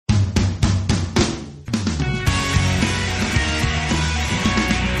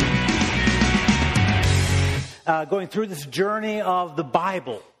going through this journey of the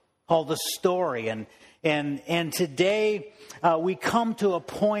Bible called the story. And today we come to a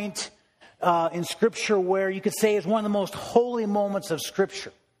point in Scripture where you could say is one of the most holy moments of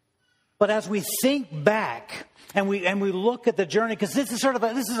Scripture. But as we think back and we look at the journey, because this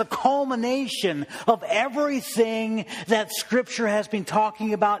is a culmination of everything that Scripture has been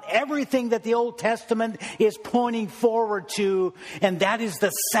talking about, everything that the Old Testament is pointing forward to, and that is the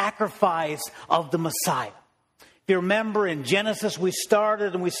sacrifice of the Messiah. If you remember in Genesis, we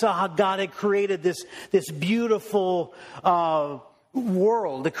started and we saw how God had created this beautiful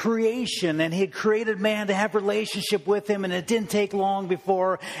world, the creation, and He had created man to have relationship with Him, and it didn't take long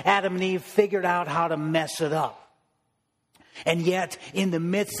before Adam and Eve figured out how to mess it up. And yet, in the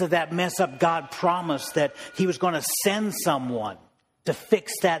midst of that mess up, God promised that He was going to send someone to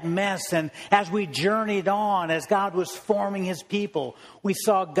fix that mess. And as we journeyed on, as God was forming His people, we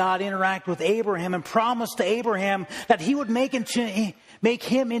saw God interact with Abraham and promised to Abraham that He would make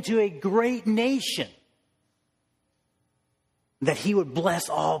him into a great nation, that He would bless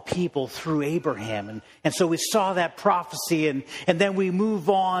all people through Abraham. And so we saw that prophecy, and then we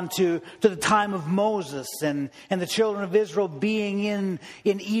move on to the time of Moses and the children of Israel being in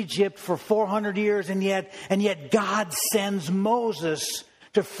Egypt for 400 years, and yet God sends Moses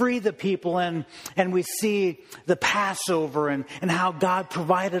to free the people, and we see the Passover and how God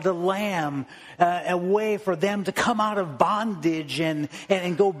provided a lamb, a way for them to come out of bondage and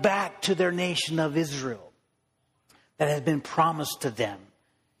go back to their nation of Israel that has been promised to them.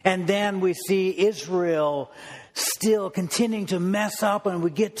 And then we see Israel still continuing to mess up, and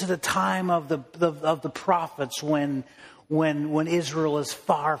we get to the time of the prophets when Israel is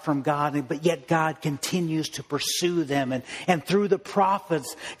far from God, but yet God continues to pursue them. And through the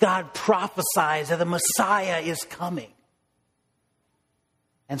prophets, God prophesies that the Messiah is coming.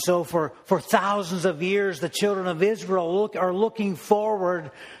 And so for thousands of years, the children of Israel are looking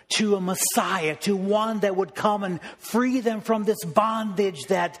forward to a Messiah, to one that would come and free them from this bondage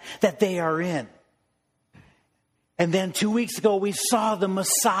that they are in. And then 2 weeks ago, we saw the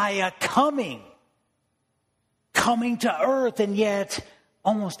Messiah coming to earth, and yet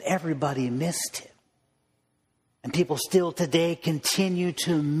almost everybody missed Him. And people still today continue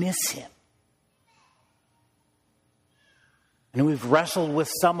to miss Him. And we've wrestled with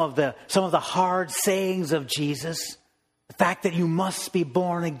some of the hard sayings of Jesus. The fact that you must be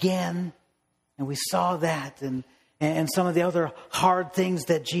born again. And we saw that. And some of the other hard things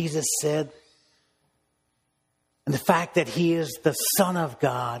that Jesus said. And the fact that He is the Son of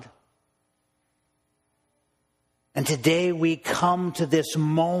God. And today we come to this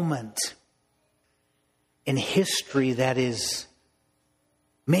moment in history that is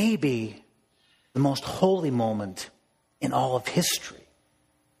maybe the most holy moment in all of history.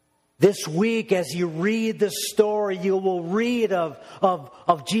 This week, as you read the story, you will read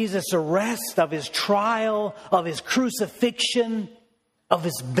of Jesus' arrest, of His trial, of His crucifixion, of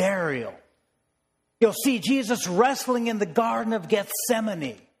His burial. You'll see Jesus wrestling in the Garden of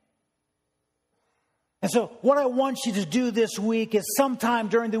Gethsemane. And so what I want you to do this week is sometime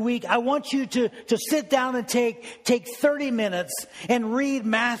during the week, I want you to sit down and take 30 minutes and read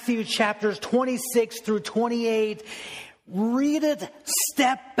Matthew chapters 26 through 28. Read it,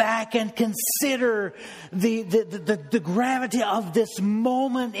 step back, and consider the gravity of this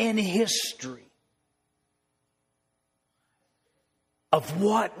moment in history. Of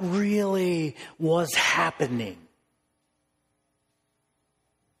what really was happening.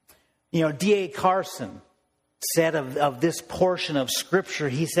 You know, D.A. Carson said of this portion of Scripture,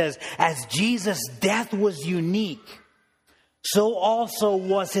 he says, as Jesus' death was unique, so also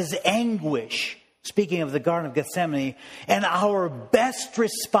was His anguish. Speaking of the Garden of Gethsemane, and our best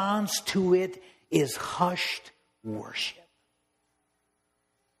response to it is hushed worship.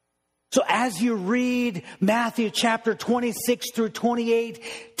 So as you read Matthew chapter 26 through 28,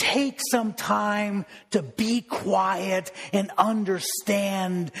 take some time to be quiet and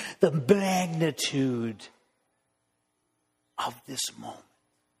understand the magnitude of this moment.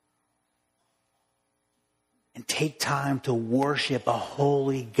 And take time to worship a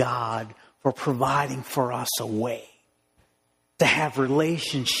holy God for providing for us a way to have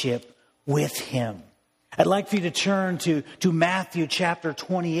relationship with Him. I'd like for you to turn to Matthew chapter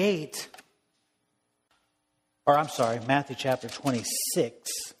 28. Matthew chapter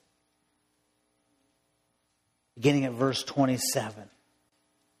 26. Beginning at verse 27.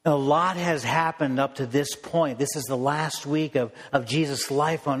 A lot has happened up to this point. This is the last week of Jesus'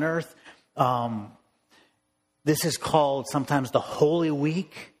 life on earth. This is called sometimes the Holy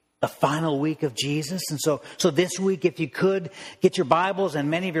Week. the final week of Jesus. And so this week, if you could, get your Bibles, and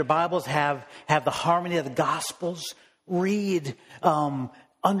many of your Bibles have the harmony of the Gospels. Read,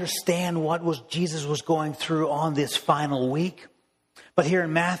 understand what Jesus was going through on this final week. But here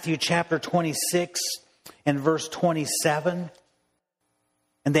in Matthew chapter 26 and verse 27,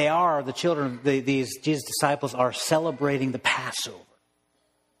 and these Jesus' disciples are celebrating the Passover,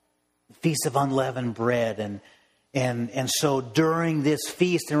 the Feast of Unleavened Bread. And so during this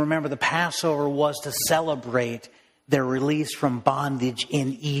feast, and remember the Passover was to celebrate their release from bondage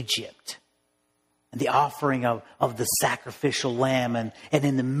in Egypt, and the offering of the sacrificial lamb. And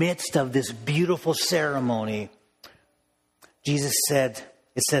in the midst of this beautiful ceremony, Jesus said,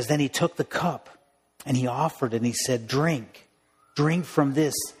 it says, then he took the cup and he offered it and he said, drink from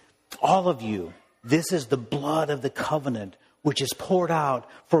this, all of you. This is the blood of the covenant, which is poured out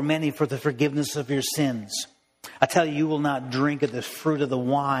for many for the forgiveness of your sins. I tell you, you will not drink of the fruit of the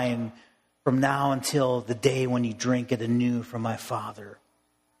wine from now until the day when you drink it anew from my Father,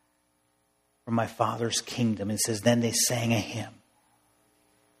 from my Father's kingdom. It says, then they sang a hymn,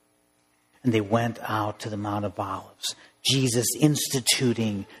 and they went out to the Mount of Olives. Jesus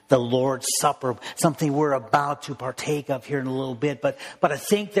instituting the Lord's Supper, something we're about to partake of here in a little bit. But I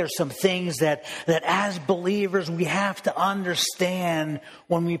think there's some things that as believers we have to understand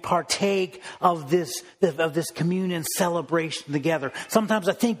when we partake of this communion celebration together. Sometimes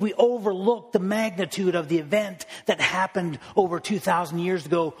I think we overlook the magnitude of the event that happened over 2,000 years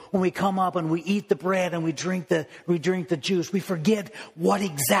ago when we come up and we eat the bread and we drink the juice. We forget what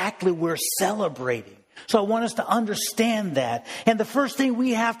exactly we're celebrating. So I want us to understand that. And the first thing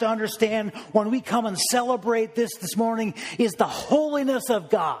we have to understand when we come and celebrate this morning is the holiness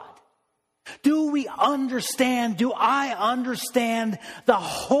of God. Do I understand the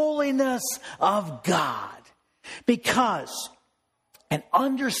holiness of God? Because an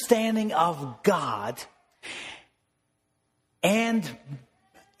understanding of God and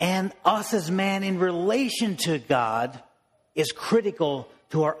us as man in relation to God is critical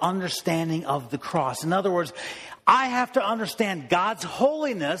to our understanding of the cross. In other words, I have to understand God's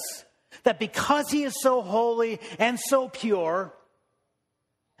holiness, that because he is so holy and so pure,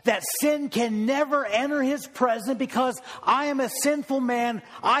 that sin can never enter his presence. Because I am a sinful man,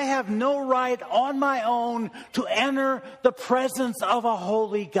 I have no right on my own to enter the presence of a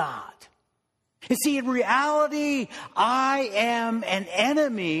holy God. You see, in reality, I am an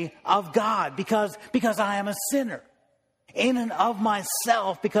enemy of God because I am a sinner. In and of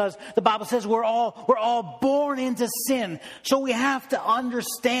myself, because the Bible says we're all born into sin. So we have to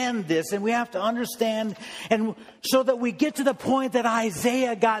understand this, and we have to understand, and so that we get to the point that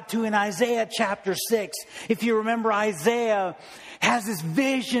Isaiah got to in Isaiah chapter 6. If you remember, Isaiah has this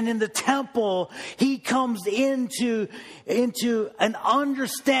vision in the temple. He comes into an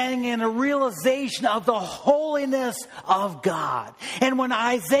understanding and a realization of the holiness of God. And when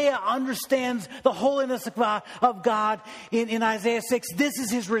Isaiah understands the holiness of God in Isaiah 6, this is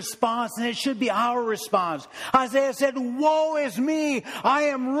his response, and it should be our response. Isaiah said, "Woe is me! I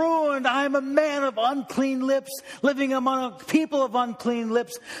am ruined. I am a man of unclean lips, living among a people of unclean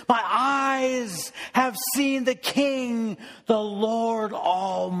lips. My eyes have seen the King, the Lord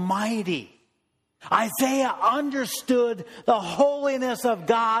Almighty." Isaiah understood the holiness of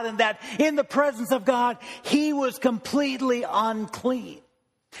God, and that in the presence of God, he was completely unclean.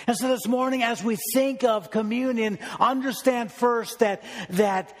 And so this morning, as we think of communion, understand first that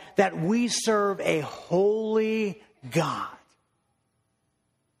we serve a holy God.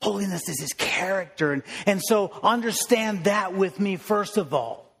 Holiness is his character. And so understand that with me first of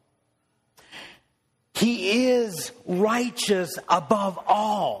all. He is righteous above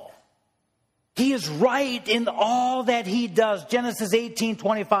all. He is right in all that he does. Genesis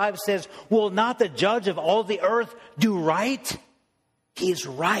 18:25 says, "Will not the judge of all the earth do right?" He is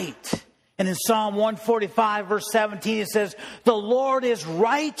right. And in Psalm 145 verse 17 it says, "The Lord is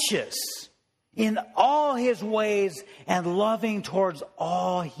righteous in all his ways and loving towards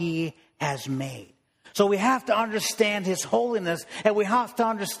all he has made." So we have to understand his holiness, and we have to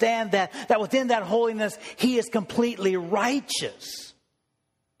understand that within that holiness, he is completely righteous.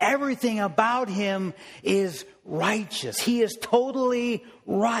 Everything about him is righteous. He is totally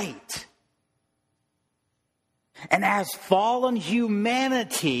right. And as fallen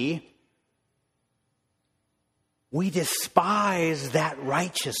humanity, we despise that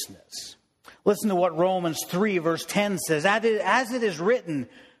righteousness. Listen to what Romans 3 verse 10 says. As it is written,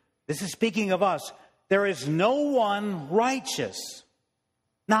 this is speaking of us, "There is no one righteous,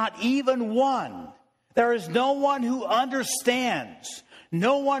 not even one. There is no one who understands.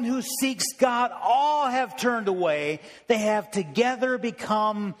 No one who seeks God, all have turned away. They have together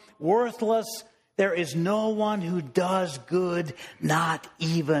become worthless. There is no one who does good, not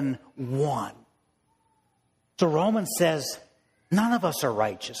even one. So Romans says, none of us are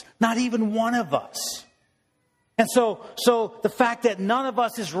righteous, not even one of us. And so the fact that none of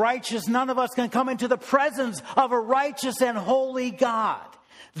us is righteous, none of us can come into the presence of a righteous and holy God.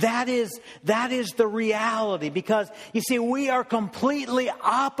 That is the reality, because you see, we are completely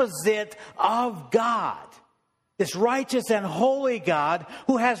opposite of God. This righteous and holy God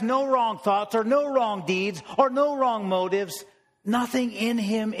who has no wrong thoughts or no wrong deeds or no wrong motives. Nothing in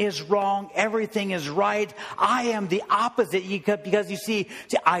him is wrong. Everything is right. I am the opposite, because you see,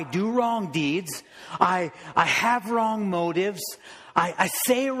 I do wrong deeds. I have wrong motives. I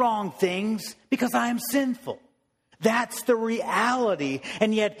say wrong things because I am sinful. That's the reality.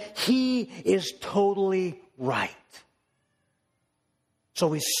 And yet he is totally right. So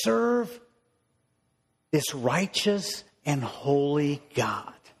we serve this righteous and holy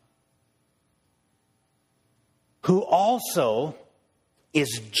God, who also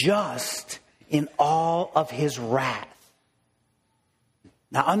is just in all of his wrath.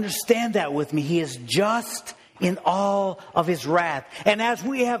 Now understand that with me. He is just in all of his wrath. And as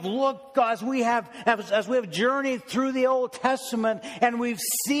we have looked, as we have journeyed through the Old Testament, and we've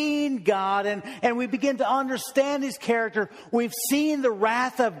seen God, and we begin to understand his character, we've seen the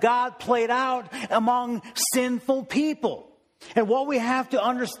wrath of God played out among sinful people. And what we have to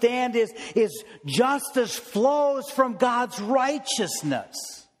understand is justice flows from God's righteousness.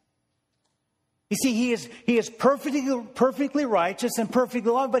 You see, he is perfectly righteous and perfectly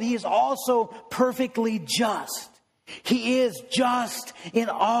loving, but he is also perfectly just. He is just in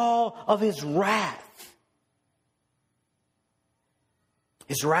all of his wrath.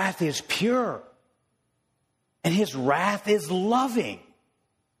 His wrath is pure, and his wrath is loving.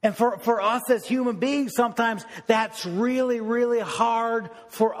 And for us as human beings, sometimes that's really, really hard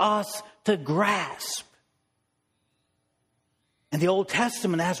for us to grasp. And the Old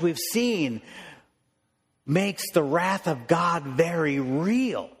Testament, as we've seen, makes the wrath of God very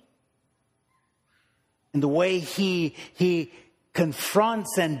real. In the way he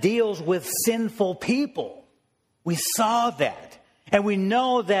confronts and deals with sinful people. We saw that. And we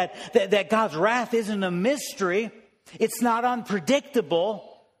know that God's wrath isn't a mystery. It's not unpredictable.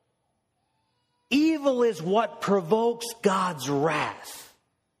 Evil is what provokes God's wrath.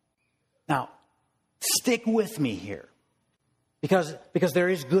 Now, stick with me here, because there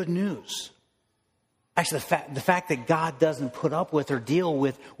is good news. Actually, the fact that God doesn't put up with or deal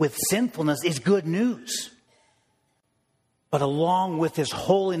with sinfulness is good news. But along with his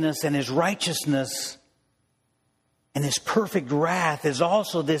holiness and his righteousness and his perfect wrath is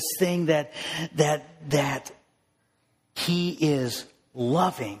also this thing that he is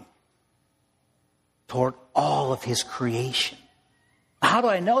loving toward all of his creation. How do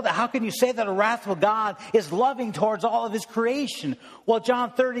I know that? How can you say that a wrathful God is loving towards all of his creation? Well,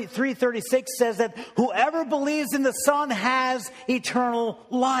 John 3:36 says that whoever believes in the Son has eternal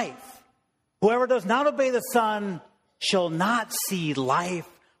life. Whoever does not obey the Son shall not see life,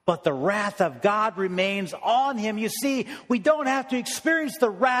 but the wrath of God remains on him. You see, we don't have to experience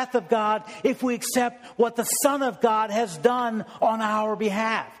the wrath of God if we accept what the Son of God has done on our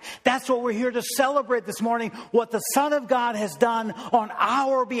behalf. That's what we're here to celebrate this morning, what the Son of God has done on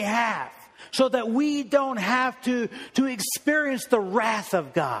our behalf, so that we don't have to experience the wrath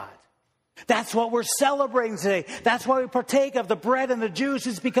of God. That's what we're celebrating today. That's why we partake of the bread and the juice,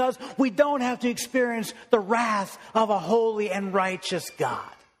 is because we don't have to experience the wrath of a holy and righteous God.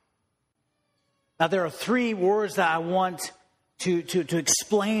 Now, there are three words that I want to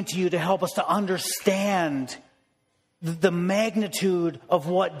explain to you to help us to understand the magnitude of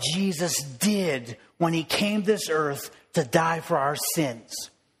what Jesus did when he came to this earth to die for our sins.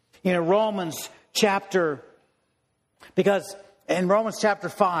 In Romans chapter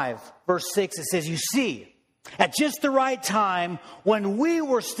 5, verse 6, it says, "You see, at just the right time, when we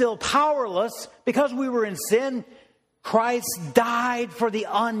were still powerless because we were in sin, Christ died for the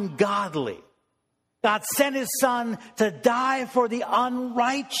ungodly." God sent his Son to die for the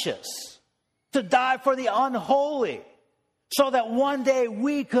unrighteous, to die for the unholy, so that one day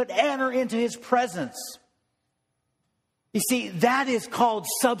we could enter into his presence. You see, that is called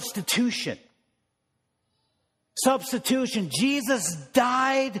substitution. Substitution. Jesus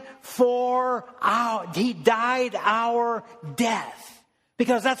died he died our death.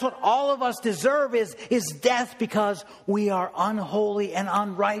 Because that's what all of us deserve is death, because we are unholy and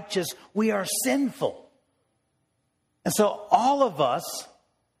unrighteous. We are sinful. And so all of us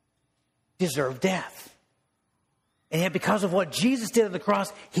deserve death. And yet because of what Jesus did on the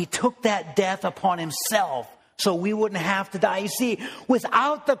cross, he took that death upon himself so we wouldn't have to die. You see,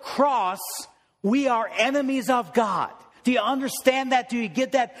 without the cross, we are enemies of God. Do you understand that? Do you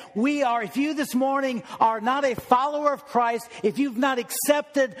get that? We are, if you this morning are not a follower of Christ, if you've not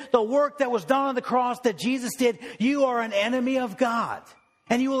accepted the work that was done on the cross that Jesus did, you are an enemy of God.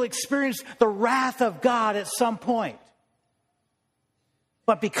 And you will experience the wrath of God at some point.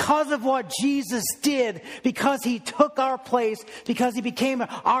 But because of what Jesus did, because he took our place, because he became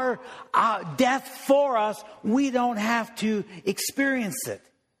our death for us, we don't have to experience it.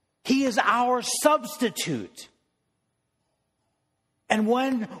 He is our substitute. And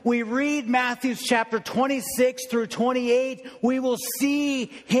when we read Matthew chapter 26 through 28, we will see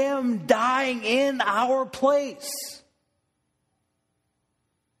him dying in our place.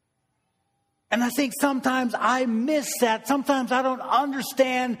 And I think sometimes I miss that. Sometimes I don't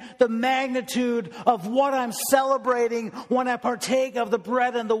understand the magnitude of what I'm celebrating when I partake of the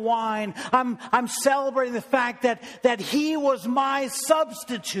bread and the wine. I'm celebrating the fact that he was my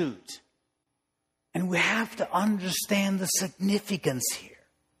substitute. And we have to understand the significance here.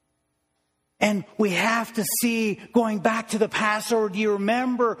 And we have to see, going back to the Passover, do you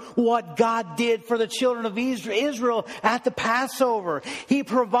remember what God did for the children of Israel at the Passover? He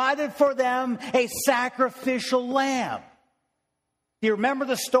provided for them a sacrificial lamb. Do you remember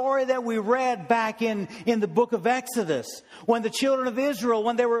the story that we read back in the book of Exodus? When the children of Israel,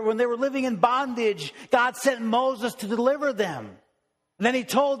 when they were living in bondage, God sent Moses to deliver them. And then he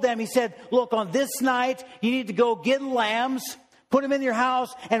told them, he said, look, on this night, you need to go get lambs, put them in your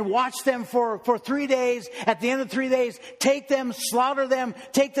house, and watch them for 3 days. At the end of 3 days, take them, slaughter them,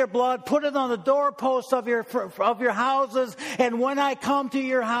 take their blood, put it on the doorposts of your houses. And when I come to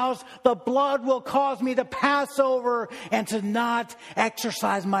your house, the blood will cause me to pass over and to not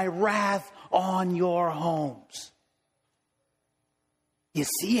exercise my wrath on your homes. You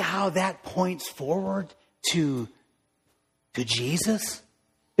see how that points forward to Jesus?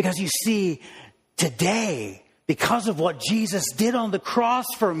 Because you see, today, because of what Jesus did on the cross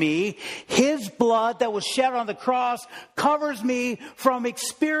for me, his blood that was shed on the cross covers me from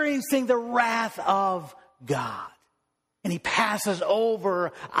experiencing the wrath of God. And he passes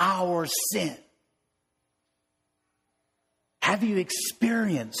over our sin. Have you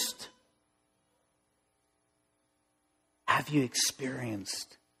experienced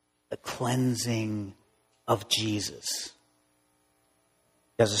the cleansing of Jesus?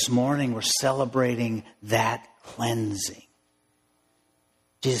 Because this morning we're celebrating that cleansing.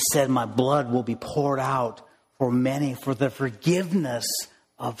 Jesus said, my blood will be poured out for many for the forgiveness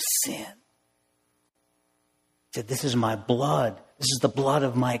of sin. He said, this is my blood. This is the blood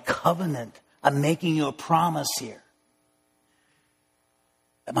of my covenant. I'm making you a promise here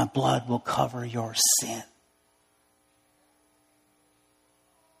that my blood will cover your sin.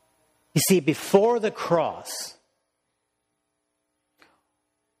 You see, before the cross,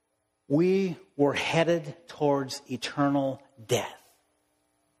 we were headed towards eternal death.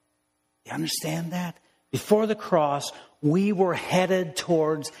 You understand that? Before the cross, we were headed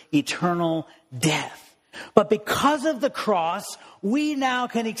towards eternal death. But because of the cross, we now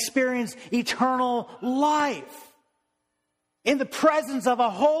can experience eternal life in the presence of a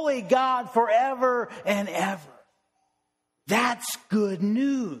holy God forever and ever. That's good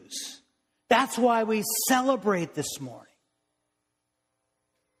news. That's why we celebrate this morning.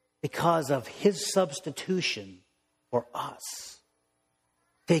 Because of his substitution for us.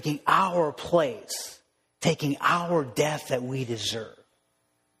 Taking our place. Taking our death that we deserve.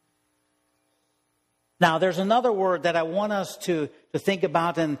 Now, there's another word that I want us to think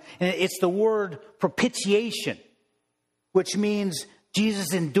about, and it's the word propitiation, which means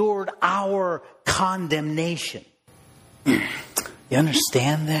Jesus endured our condemnation. You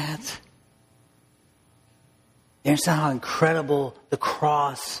understand that? You understand how incredible the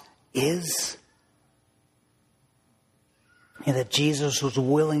cross is? And that Jesus was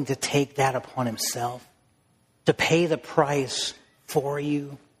willing to take that upon himself, to pay the price for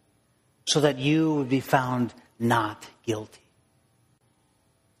you, so that you would be found not guilty.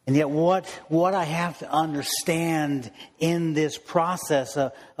 And yet what I have to understand in this process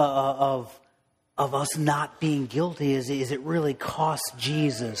of us not being guilty is it really cost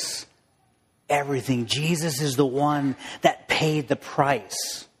Jesus everything. Jesus is the one that paid the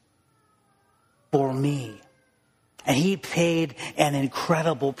price for me. And he paid an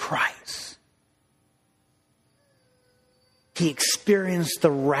incredible price. He experienced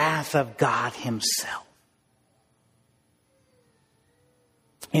the wrath of God himself.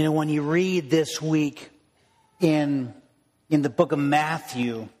 You know, when you read this week in the book of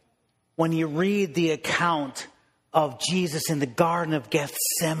Matthew, when you read the account of Jesus in the Garden of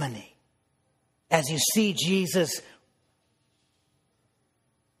Gethsemane, as you see Jesus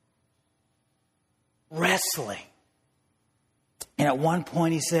wrestling. And at one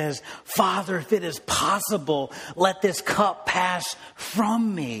point he says, Father, if it is possible, let this cup pass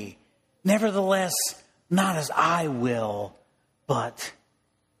from me. Nevertheless, not as I will, but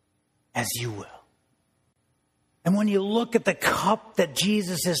as you will. And when you look at the cup that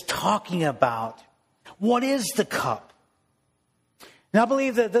Jesus is talking about, what is the cup? And I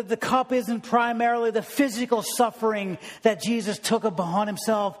believe that the cup isn't primarily the physical suffering that Jesus took upon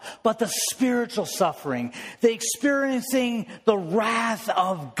himself, but the spiritual suffering, the experiencing the wrath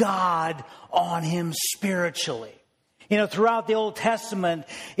of God on him spiritually. You know, throughout the Old Testament,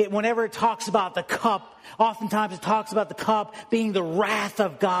 whenever it talks about the cup, oftentimes it talks about the cup being the wrath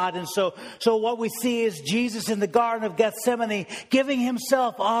of God. And so what we see is Jesus in the Garden of Gethsemane giving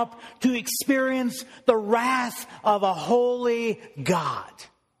himself up to experience the wrath of a holy God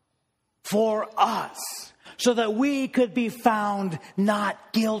for us, so that we could be found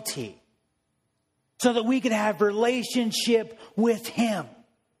not guilty, so that we could have relationship with him.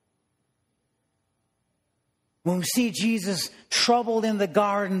 When we see Jesus troubled in the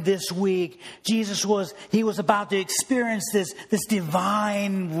garden this week, he was about to experience this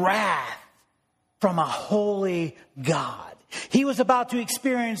divine wrath from a holy God. He was about to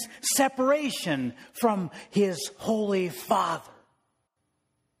experience separation from his holy Father.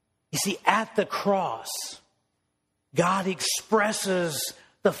 You see, at the cross, God expresses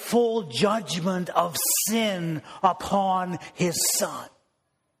the full judgment of sin upon his Son.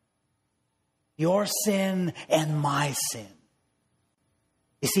 Your sin and my sin.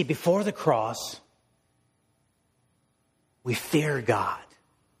 You see, before the cross, we fear God,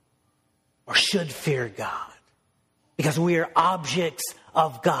 or should fear God, because we are objects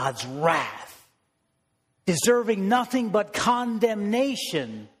of God's wrath, deserving nothing but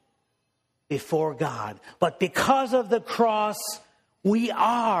condemnation before God. But because of the cross, we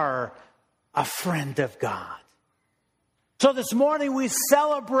are a friend of God. So this morning we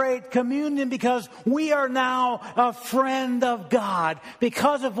celebrate communion because we are now a friend of God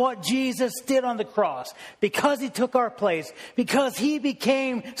because of what Jesus did on the cross, because he took our place, because he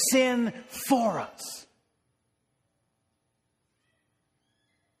became sin for us.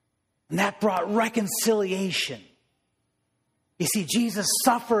 And that brought reconciliation. You see, Jesus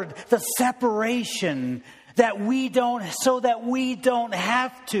suffered the separation so that we don't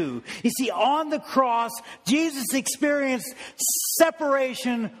have to. You see, on the cross, Jesus experienced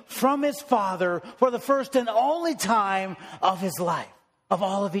separation from his Father for the first and only time of his life, of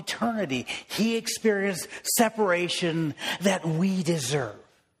all of eternity. He experienced separation that we deserve.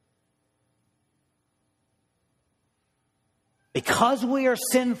 Because we are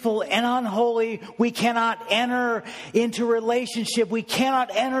sinful and unholy, we cannot enter into relationship. We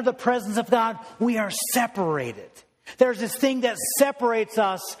cannot enter the presence of God. We are separated. There's this thing that separates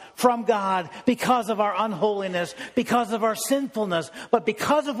us from God because of our unholiness, because of our sinfulness. But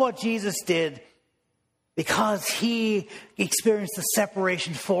because of what Jesus did, because he experienced the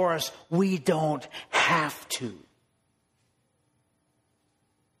separation for us, we don't have to.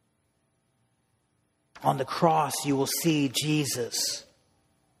 On the cross, you will see Jesus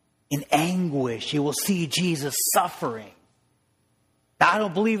in anguish. You will see Jesus suffering. Now, I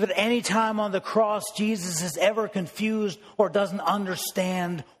don't believe at any time on the cross Jesus is ever confused or doesn't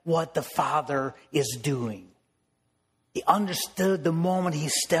understand what the Father is doing. He understood the moment he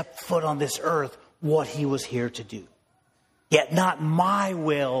stepped foot on this earth what he was here to do. Yet not my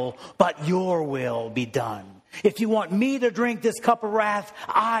will, but your will be done. If you want me to drink this cup of wrath,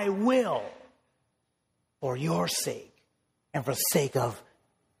 I will. For your sake and for the sake of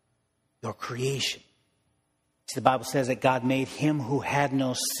your creation. See, the Bible says that God made him who had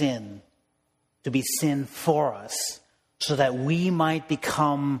no sin to be sin for us so that we might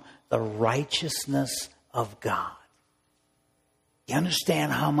become the righteousness of God. You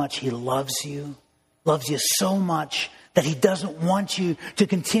understand how much he loves you so much that he doesn't want you to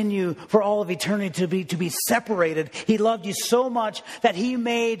continue for all of eternity to be separated. He loved you so much that he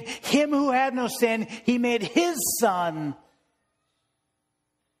made him who had no sin, he made his Son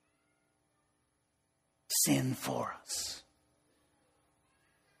sin for us,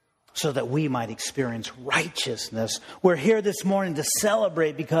 so that we might experience righteousness. We're here this morning to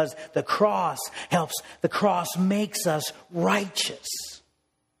celebrate because the cross makes us righteous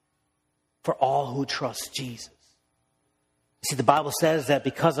for all who trust Jesus. See, the Bible says that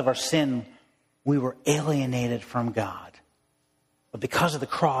because of our sin, we were alienated from God. But because of the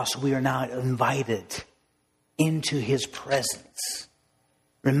cross, we are now invited into his presence.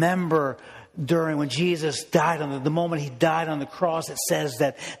 Remember when Jesus died the moment he died on the cross, it says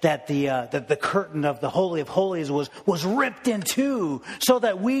that the curtain of the Holy of Holies was ripped in two so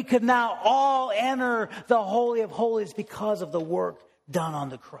that we could now all enter the Holy of Holies because of the work done on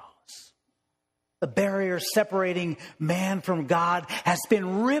the cross. The barrier separating man from God has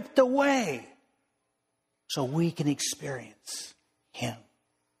been ripped away so we can experience him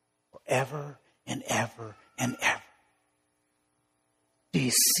forever and ever and ever. Do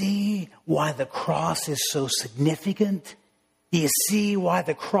you see why the cross is so significant? Do you see why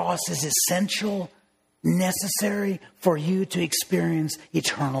the cross is essential, necessary for you to experience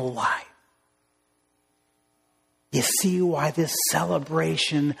eternal life? You see why this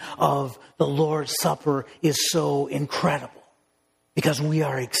celebration of the Lord's Supper is so incredible. Because we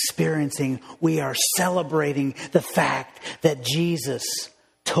are celebrating the fact that Jesus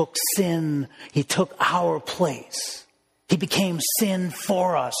took sin, he took our place. He became sin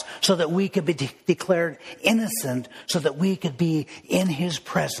for us so that we could be declared innocent, so that we could be in his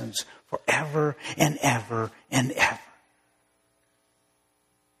presence forever and ever and ever.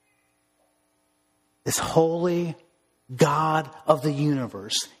 This holy God of the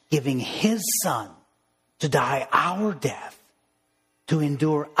universe giving his Son to die our death, to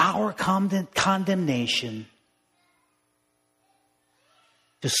endure our condemnation,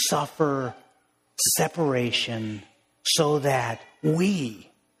 to suffer separation so that we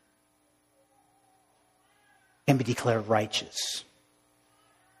can be declared righteous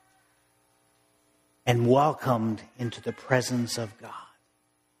and welcomed into the presence of God.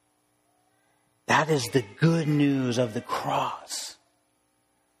 That is the good news of the cross.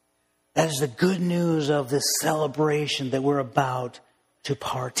 That is the good news of this celebration that we're about to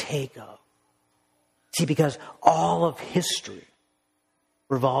partake of. See, because all of history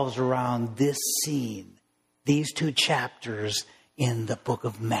revolves around this scene, these two chapters in the book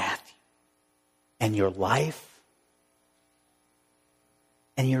of Matthew. And your life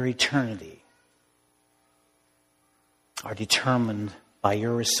and your eternity are determined by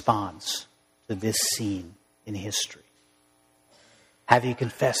your response to this scene in history. Have you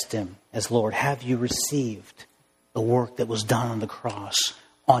confessed him as Lord? Have you received the work that was done on the cross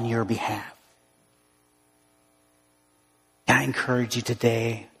on your behalf? Can I encourage you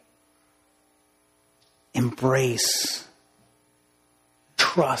today? Embrace,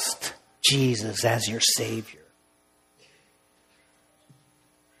 trust Jesus as your Savior.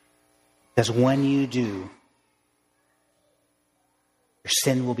 Because when you do, your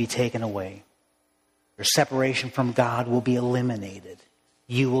sin will be taken away. Your separation from God will be eliminated.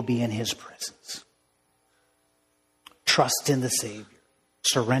 You will be in his presence. Trust in the Savior.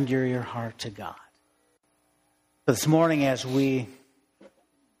 Surrender your heart to God. But this morning, as you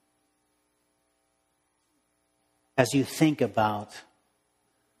think about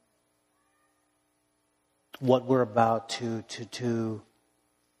what we're about to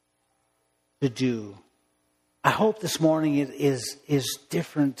do, I hope this morning it is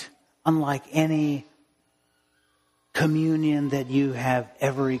different, unlike any communion that you have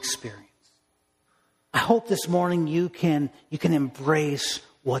ever experienced. I hope this morning you can embrace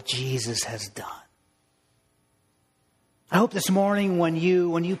what Jesus has done. I hope this morning when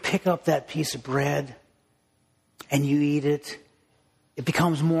you pick up that piece of bread and you eat it, it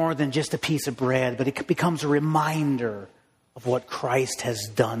becomes more than just a piece of bread, but it becomes a reminder of what Christ has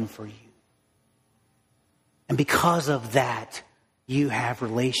done for you. And because of that, you have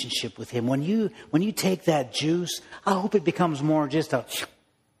relationship with him. When you take that juice, I hope it becomes more just a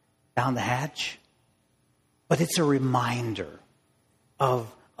down the hatch. But it's a reminder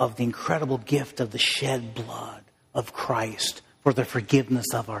of the incredible gift of the shed blood of Christ for the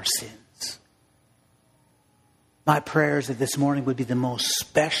forgiveness of our sins. My prayer is that this morning would be the most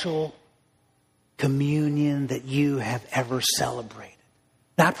special communion that you have ever celebrated.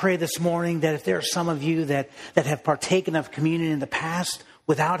 And I pray this morning that if there are some of you that have partaken of communion in the past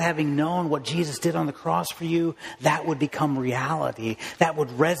without having known what Jesus did on the cross for you, that would become reality. That would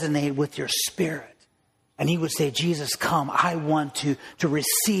resonate with your spirit. And he would say, Jesus, come, I want to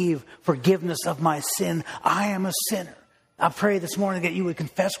receive forgiveness of my sin. I am a sinner. I pray this morning that you would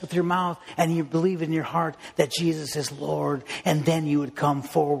confess with your mouth and you believe in your heart that Jesus is Lord. And then you would come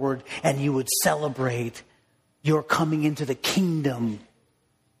forward and you would celebrate your coming into the kingdom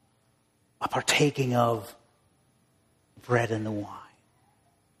by partaking of bread and the wine.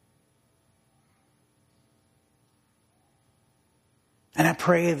 And I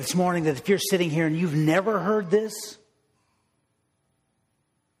pray this morning that if you're sitting here and you've never heard this,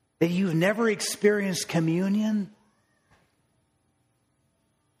 that you've never experienced communion,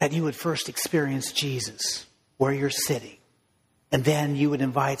 that you would first experience Jesus where you're sitting. And then you would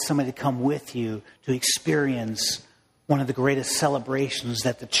invite somebody to come with you to experience one of the greatest celebrations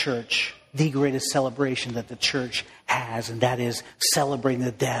that the greatest celebration that the church has, and that is celebrating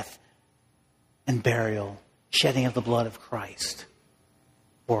the death and burial, shedding of the blood of Christ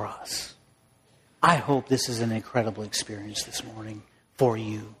for us. I hope this is an incredible experience this morning for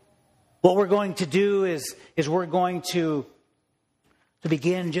you. What we're going to do is we're going to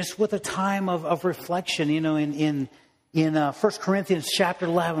begin just with a time of reflection, in 1 Corinthians chapter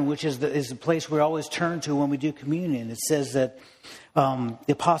 11, which is the place we always turn to when we do communion. It says that the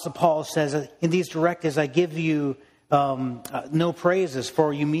Apostle Paul says, in these directives I give you no praises,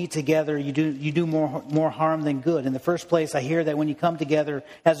 for you meet together, you do more harm than good. In the first place, I hear that when you come together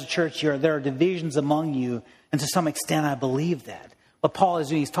as a church, there are divisions among you, and to some extent I believe that. But Paul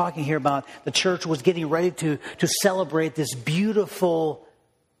he's talking here about the church was getting ready to celebrate this beautiful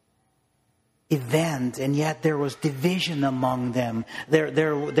event, and yet there was division among them.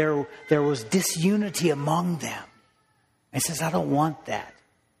 There was disunity among them. And he says, I don't want that.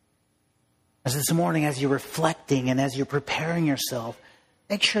 As this morning, as you're reflecting and as you're preparing yourself,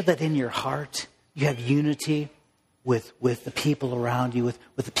 make sure that in your heart you have unity with the people around you, with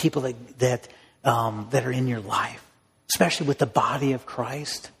the people that are in your life, especially with the body of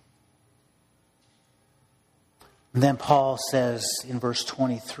Christ. And then Paul says in verse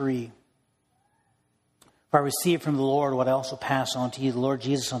 23, for I received from the Lord what I also pass on to you. The Lord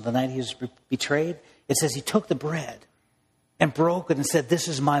Jesus, on the night he was betrayed, it says he took the bread and broke it and said, this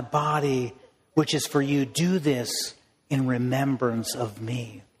is my body, which is for you. Do this in remembrance of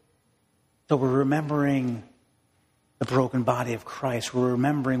me. So we're remembering the broken body of Christ. We're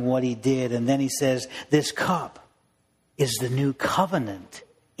remembering what he did. And then he says, this cup is the new covenant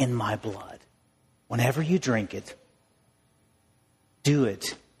in my blood. Whenever you drink it, do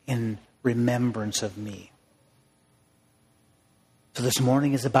it in remembrance of me. So this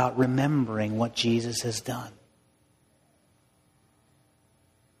morning is about remembering what Jesus has done.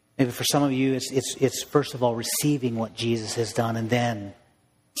 Maybe for some of you, it's first of all receiving what Jesus has done and then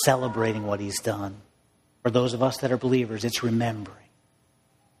celebrating what he's done. For those of us that are believers, it's remembering.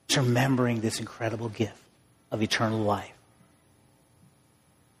 It's remembering this incredible gift of eternal life.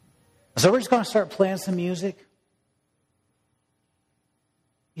 So we're just going to start playing some music.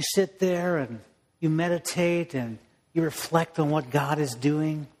 You sit there and you meditate and you reflect on what God is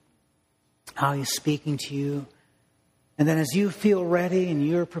doing, how he's speaking to you. And then as you feel ready and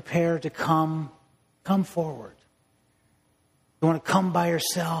you're prepared to come forward. If you want to come by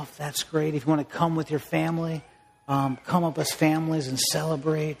yourself, that's great. If you want to come with your family, come up as families and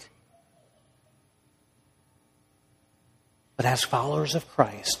celebrate. But as followers of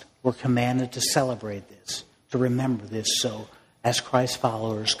Christ, we're commanded to celebrate this, to remember this. So as Christ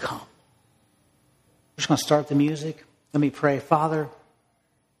followers, come. We're just going to start the music. Let me pray. Father,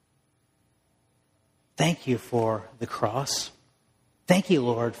 thank you for the cross. Thank you,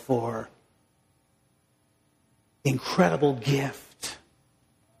 Lord, for the incredible gift.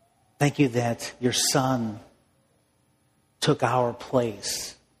 Thank you that your Son took our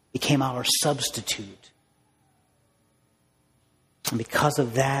place, became our substitute. And because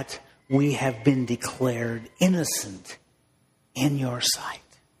of that, we have been declared innocent in your sight.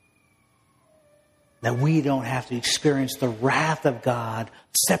 That we don't have to experience the wrath of God,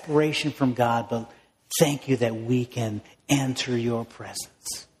 separation from God, but thank you that we can enter your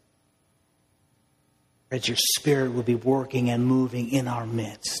presence. That your Spirit will be working and moving in our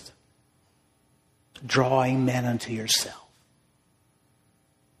midst, drawing men unto yourself.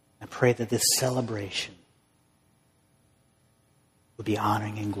 I pray that this celebration will be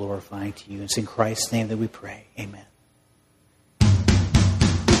honoring and glorifying to you. It's in Christ's name that we pray. Amen.